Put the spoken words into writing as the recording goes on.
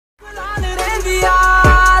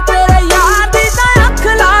ਰਹਿੰਦੀਆਂ ਤੇਰੇ ਯਾਰ ਦੀ ਤਾਂ ਅੱਖ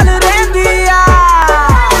ਲਾਲ ਰਹਿੰਦੀਆਂ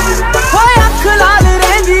ਹੋਏ ਅੱਖ ਲਾਲ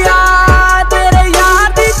ਰਹਿੰਦੀਆਂ ਤੇਰੇ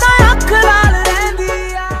ਯਾਰ ਦੀ ਤਾਂ ਅੱਖ ਲਾਲ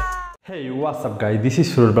ਰਹਿੰਦੀਆਂ। Hey, what's up guys, this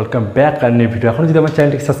is Surur, welcome back R new video. এখন যদি আমার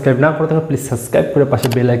চ্যানেলটিকে সাবস্ক্রাইব না করে থাকেন প্লিজ সাবস্ক্রাইব করে পাশে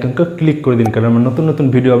বেল আইকনকে ক্লিক করে দিন, কারণ আমার নতুন নতুন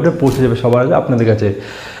ভিডিও আপডেট পৌঁছে যাবে সবার আগে আপনাদের কাছে।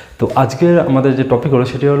 তো আজকের আমাদের যে টপিক হলো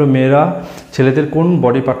সেটি হলো মেয়েরা ছেলেদের কোন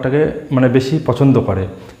বডি পার্টটাকে মানে বেশি পছন্দ করে,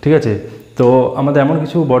 ঠিক আছে। তো আমাদের এমন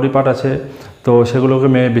কিছু বডি পার্ট আছে তো সেগুলোকে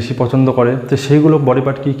মেয়ে বেশি পছন্দ করে, তো সেইগুলো বডি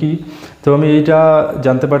পার্ট কী কী। তো আমি এইটা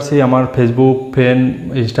জানতে পারছি আমার ফেসবুক ফ্রেন্ড,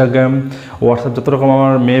 ইনস্টাগ্রাম, হোয়াটসঅ্যাপ যত রকম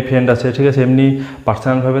আমার মেয়ে ফ্রেন্ড আছে, ঠিক আছে, এমনি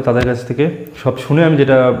পার্সোনালভাবে তাদের কাছ থেকে সব শুনে আমি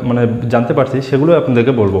যেটা মানে জানতে পারছি সেগুলো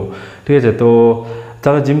আপনাদেরকে বলবো, ঠিক আছে। তো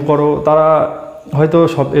যারা জিম করো তারা হয়তো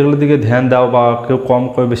সব এগুলোর দিকে ধ্যান দাও বা কেউ কম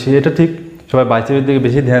করে বেশি, এটা ঠিক, সবাই বাইসেপের দিকে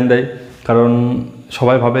বেশি ধ্যান দেয় কারণ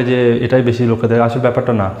সবাই ভাবে যে এটাই বেশি লোকে দেয়, আসলে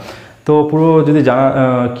ব্যাপারটা না। তো পুরো যদি জানা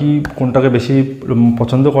কি কোনটাকে বেশি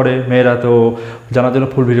পছন্দ করে মেয়েরা, তো জানার জন্য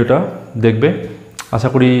ফুল ভিডিওটা দেখবে, আশা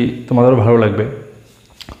করি তোমাদেরও ভালো লাগবে।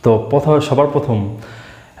 তো সবার প্রথম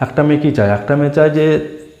একটা মেয়ে কী চায়, একটা মেয়ে চায় যে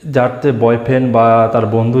যার যে বয়ফ্রেন্ড বা তার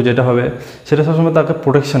বন্ধু যেটা হবে সেটা সবসময় তাকে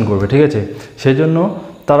প্রোটেকশান করবে, ঠিক আছে। সেই জন্য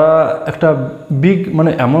তারা একটা বিগ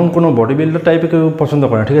মানে এমন কোনো বডি বিল্ডার টাইপের কেউ পছন্দ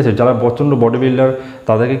করে না, ঠিক আছে। যারা প্রচণ্ড বডি বিল্ডার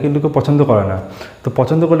তাদেরকে কিন্তু কেউ পছন্দ করে না। তো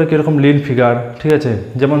পছন্দ করলে কীরকম লিন ফিগার, ঠিক আছে,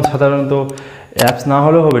 যেমন সাধারণত অ্যাপস না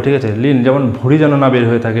হলেও হবে, ঠিক আছে, লিন, যেমন ভুঁড়ি যেন না বের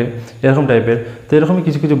হয়ে থাকে এরকম টাইপের। তো এরকমই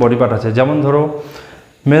কিছু কিছু বডি পার্ট আছে, যেমন ধরো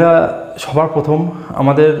মেয়েরা সবার প্রথম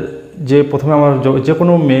আমাদের যে প্রথমে আমার যে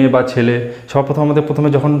কোনো মেয়ে বা ছেলে সবার প্রথম আমাদের প্রথমে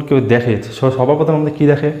যখন কেউ দেখে সবার প্রথমে আমাদের কী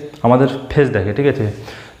দেখে, আমাদের ফেস দেখে, ঠিক আছে।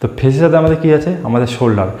 তো ফেসের সাথে আমাদের কী আছে, আমাদের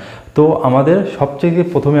শোল্ডার। তো আমাদের সবচেয়ে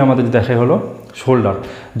প্রথমে আমাদের দেখে হলো শোল্ডার।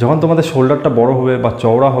 যখন তোমাদের শোল্ডারটা বড় হবে বা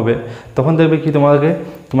চওড়া হবে তখন দেখবে কি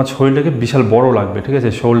তোমার শরীরটাকে বিশাল বড় লাগবে, ঠিক আছে।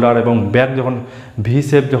 শোল্ডার এবং ব্যাক যখন ভি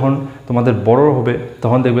শেপ যখন তোমাদের বড় হবে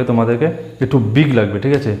তখন দেখবে তোমাদেরকে একটু বিগ লাগবে,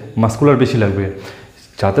 ঠিক আছে, মাস্কুলার বেশি লাগবে।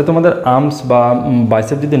 যাতে তোমাদের আর্মস বা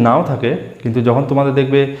বাইসেপ যদি নাও থাকে, কিন্তু যখন তোমাদের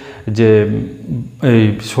দেখবে যে এই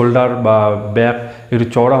শোল্ডার বা ব্যাক একটু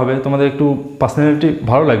চওড়া হবে তোমাদের একটু পার্সোনালিটি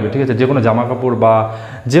ভালো লাগবে, ঠিক আছে। যে কোনো জামা কাপড় বা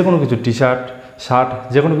যে কোনো কিছু টি শার্ট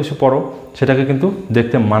যে কোনো কিছু পরো সেটাকে কিন্তু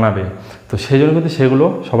দেখতে মানাবে। তো সেই জন্য কিন্তু সেগুলো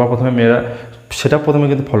সবার প্রথমে মেয়েরা সেটা প্রথমে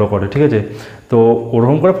কিন্তু ফলো করে, ঠিক আছে। তো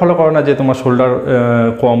ওরকম করে ফলো করে না যে তোমার শোল্ডার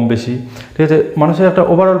কম বেশি, ঠিক আছে। মানুষের একটা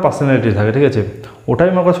ওভারঅল পার্সোনালিটি থাকে, ঠিক আছে। ওটাই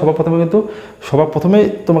মনে করো সবার প্রথমেই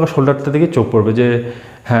তোমাকে শোল্ডারটা দিকে চোখ পড়বে যে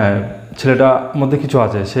হ্যাঁ ছেলেটার মধ্যে কিছু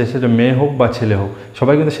আছে, সেটা মেয়ে হোক বা ছেলে হোক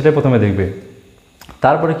সবাই কিন্তু সেটাই প্রথমে দেখবে।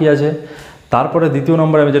 তারপরে কি আছে, তারপরে দ্বিতীয়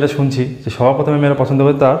নম্বরে আমি যেটা শুনছি যে সবার প্রথমে মেয়েরা পছন্দ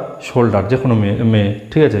করে তার শোল্ডার, যে কোনো মেয়ে,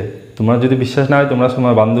 ঠিক আছে। তোমরা যদি বিশ্বাস না হয় তোমরা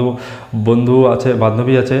তোমার বন্ধু আছে,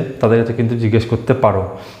 বান্ধবী আছে, তাদের কাছে কিন্তু জিজ্ঞেস করতে পারো,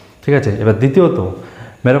 ঠিক আছে। এবার দ্বিতীয়ত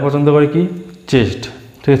মেয়েরা পছন্দ করে কি, চেস্ট,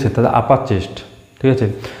 ঠিক আছে, তাদের আপার চেস্ট, ঠিক আছে।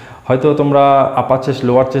 হয়তো তোমরা আপার চেস্ট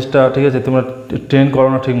লোয়ার চেস্টটা, ঠিক আছে, তোমরা ট্রেন করো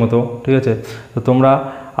না ঠিক মতো, ঠিক আছে। তো তোমরা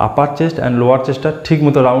আপার চেস্ট অ্যান্ড লোয়ার চেস্টটা ঠিক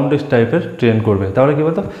মতো রাউন্ডিশ টাইপের ট্রেন করবে, তাহলে কী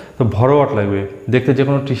বলতো, তো ভরওয়াট লাগবে দেখতে। যে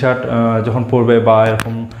কোনো টি শার্ট যখন পরবে বা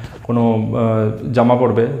এরকম কোনো জামা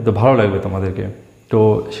পরবে তো ভালো লাগবে তোমাদেরকে। তো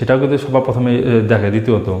সেটাও কিন্তু সবার প্রথমে দেখে।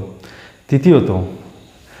 তৃতীয়ত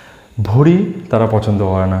ভুঁড়ি তারা পছন্দ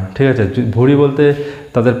করে না, ঠিক আছে। ভুঁড়ি বলতে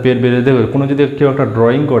তাদের পেট বেড়ে দেবে। কোনো যদি কেউ একটা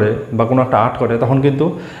ড্রয়িং করে বা কোনো একটা আর্ট করে তখন কিন্তু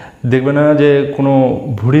দেখবে না যে কোনো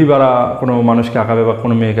ভুঁড়ি বাড়া কোনো মানুষকে আঁকাবে বা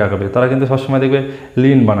কোনো মেয়েকে আঁকাবে, তারা কিন্তু সবসময় দেখবে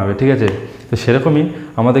লিন বানাবে, ঠিক আছে। তো সেরকমই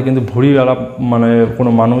আমাদের কিন্তু ভুঁড়িওয়ালা মানে কোনো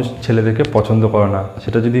মানুষ ছেলেদেরকে পছন্দ করে না।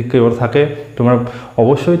 সেটা যদি কেউ থাকে তোমরা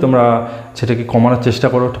অবশ্যই তোমরা সেটাকে কমানোর চেষ্টা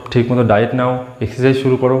করো, ঠিক মতো ডায়েট নাও, এক্সারসাইজ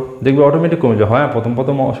শুরু করো, দেখবে অটোমেটিক কমে যাবে। হ্যাঁ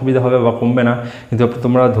প্রথম অসুবিধা হবে বা কমবে না, কিন্তু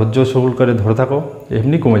তোমরা ধৈর্য সবল করে ধরে থাকো,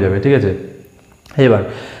 এমনি কমে যাবে, ঠিক আছে। এবার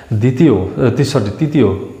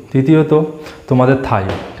তৃতীয়ত তোমাদের থাই,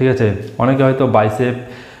 ঠিক আছে। অনেকে হয়তো বাইসেপ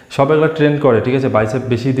সব এগুলো ট্রেন করে, ঠিক আছে। বাইসেপ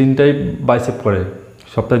বেশি দিনটাই বাইসেপ করে,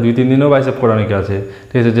 সপ্তাহে 2-3 দিনও বাইসেপ করে অনেকে আছে,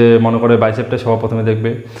 ঠিক আছে, যে মনে করে বাইসেপটা সবার প্রথমে দেখবে।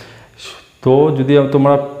 তো যদি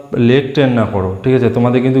তোমরা লেগ ট্রেন না করো, ঠিক আছে,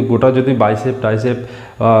 তোমাদের কিন্তু গোটা যদি বাইসেপ টাইসেপ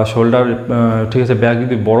শোল্ডার, ঠিক আছে, ব্যাক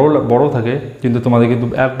যদি বড় থাকে কিন্তু তোমাদের কিন্তু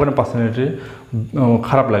একবারে পার্সোনালিটি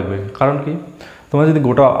খারাপ লাগবে। কারণ কি, তোমার যদি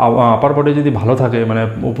গোটা আপার বডি যদি ভালো থাকে মানে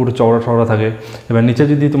উপরে চওড়া থাকে, এবার নিচে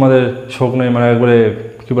যদি তোমাদের শোক নেই মানে একবারে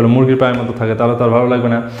কী বলে মুরগির পায়ের মতো থাকে, তাহলে তো আর ভালো লাগবে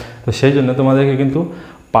না। তো সেই জন্য তোমাদেরকে কিন্তু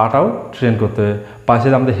পাটাও ট্রেন করতে হবে। পাশে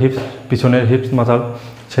আমাদের পিছনের হিপস মাসাল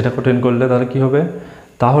সেটাকে ট্রেন করলে তাহলে কী হবে,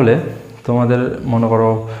 তাহলে তোমাদের মনে করো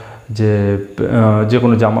যে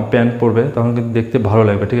কোনো জামা প্যান্ট পরবে তখন কিন্তু দেখতে ভালো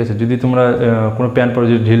লাগবে, ঠিক আছে। যদি তোমরা কোনো প্যান্ট পরো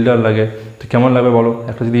যদি ঢিলঢাল লাগে তো কেমন লাগবে বলো।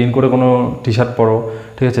 একটা যদি ইন করে কোনো টি শার্ট পরো,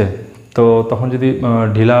 ঠিক আছে, তো তখন যদি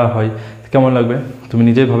ঢিলা হয় কেমন লাগবে তুমি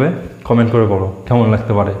নিজেই ভাবে কমেন্ট করে বলো কেমন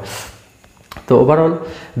লাগতে পারে। তো তো ওভারঅল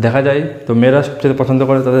দেখা যায় তো মেয়েরা সবচেয়ে পছন্দ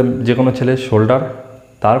করে তাদের যে কোনো ছেলে শোল্ডার,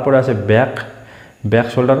 তারপরে আছে ব্যাক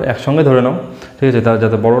শোল্ডার একসঙ্গে ধরে নাও, ঠিক আছে, তার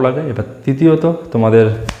যাতে বড় লাগে। এবার তৃতীয়ত তোমাদের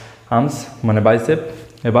আর্মস মানে বাইসেপ,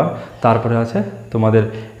 এবার তারপরে আছে তোমাদের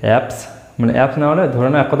অ্যাপস, মানে অ্যাপস না হলে ধরে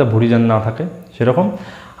নাও এক কথা ভুঁড়ি যেন না থাকে সেরকম,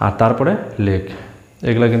 আর তারপরে লেগ।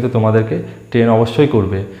 এগুলো কিন্তু তোমাদেরকে ট্রেন অবশ্যই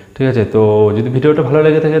করবে, ঠিক আছে। তো যদি ভিডিওটা ভালো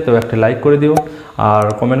লেগে থাকে তো একটা লাইক করে দিও আর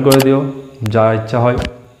কমেন্ট করে দিও যা ইচ্ছা হয়।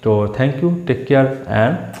 তো thank you, take care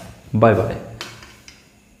and bye bye.